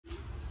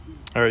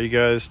All right, you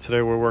guys,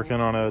 today we're working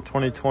on a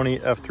 2020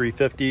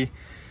 F-350.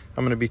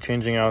 I'm going to be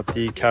changing out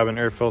the cabin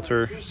air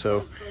filter, so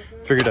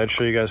figured I'd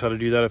show you guys how to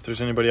do that if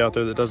there's anybody out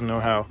there that doesn't know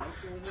how.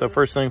 So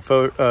first thing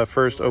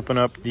first, open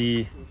up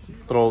the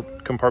little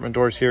compartment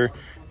doors here,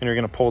 and you're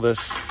going to pull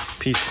this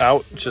piece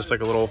out. It's just like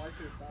a little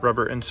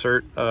rubber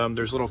insert.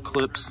 There's little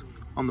clips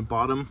on the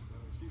bottom,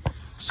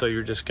 so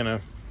you're just going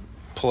to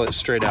pull it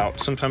straight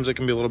out. Sometimes it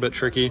can be a little bit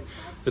tricky.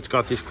 It's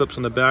got these clips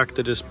on the back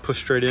that just push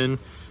straight in,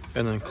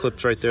 and then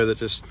clips right there that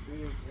just,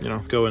 you know,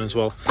 go in as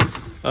well.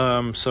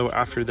 So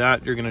after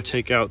that, you're going to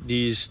take out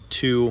these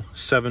two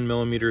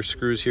 7mm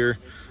screws here.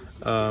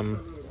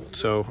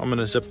 So I'm going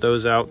to zip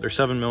those out. They're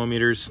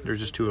 7mm. There's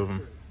just two of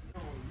them.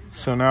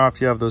 So now if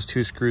you have those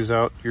two screws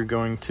out, you're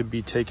going to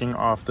be taking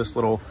off this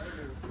little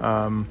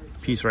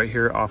piece right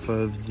here off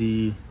of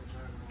the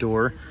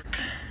door.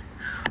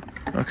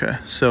 Okay,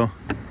 so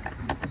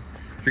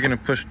you're going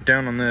to push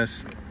down on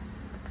this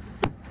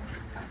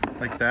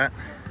like that.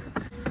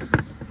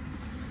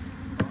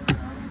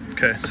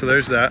 Okay, so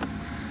there's that.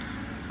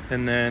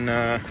 And then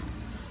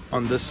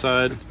on this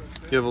side,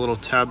 you have a little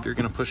tab you're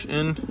gonna push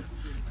in.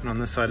 And on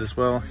this side as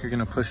well, you're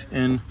gonna push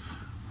in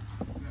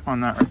on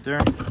that right there.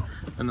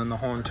 And then the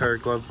whole entire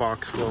glove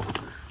box will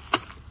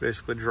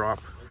basically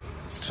drop.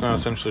 So now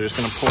essentially just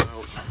gonna pull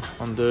out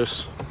on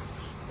this.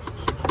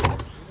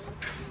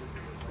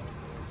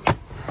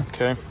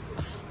 Okay,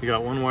 you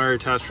got one wire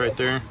attached right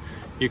there.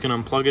 You can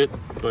unplug it,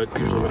 but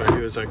usually what I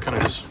do is I kind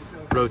of just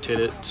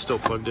rotate it, it's still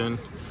plugged in.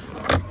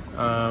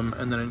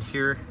 And then in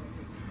here,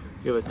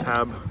 you have a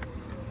tab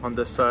on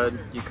this side.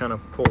 You kind of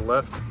pull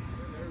left,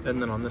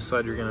 and then on this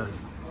side, you're gonna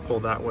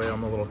pull that way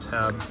on the little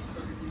tab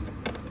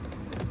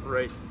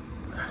right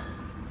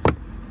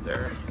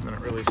there. And then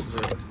it releases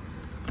it.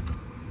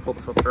 Pull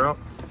the filter out.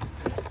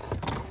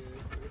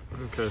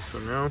 Okay, so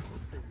now,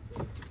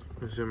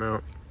 zoom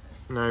out.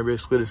 Now you're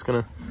basically just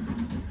gonna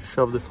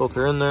shove the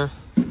filter in there.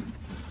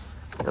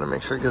 Gotta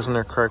make sure it goes in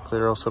there correctly,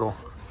 or else it'll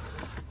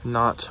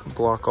not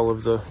block all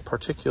of the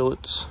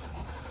particulates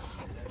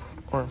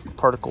or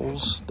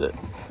particles that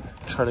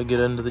try to get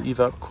into the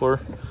evap core.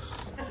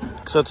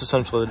 Because that's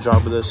essentially the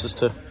job of this, is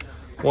to,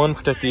 one,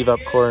 protect the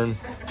evap core, and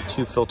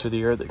two, filter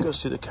the air that goes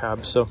through the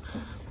cab. So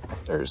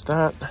there's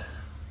that.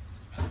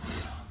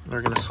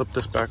 We're gonna slip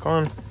this back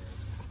on.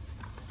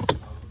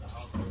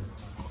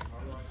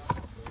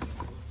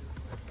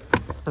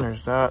 And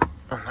there's that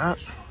and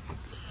that.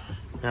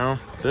 Now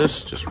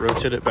this, just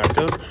rotate it back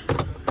up.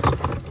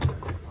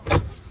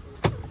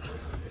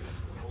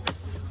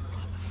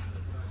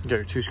 Got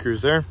your two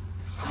screws there.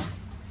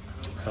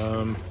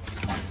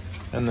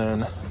 And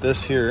then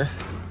this here,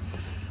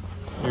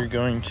 you're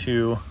going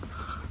to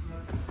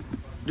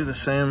do the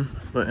same,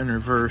 but in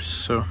reverse.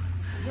 So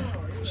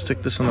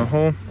stick this in the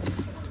hole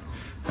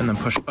and then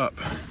push up.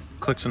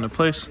 Clicks into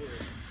place.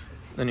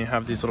 Then you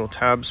have these little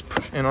tabs,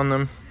 push in on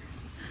them.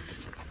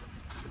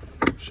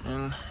 Push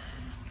in.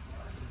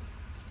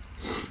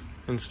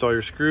 Install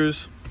your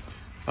screws.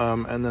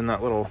 And then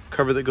that little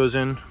cover that goes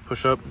in,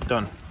 push up,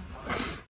 done.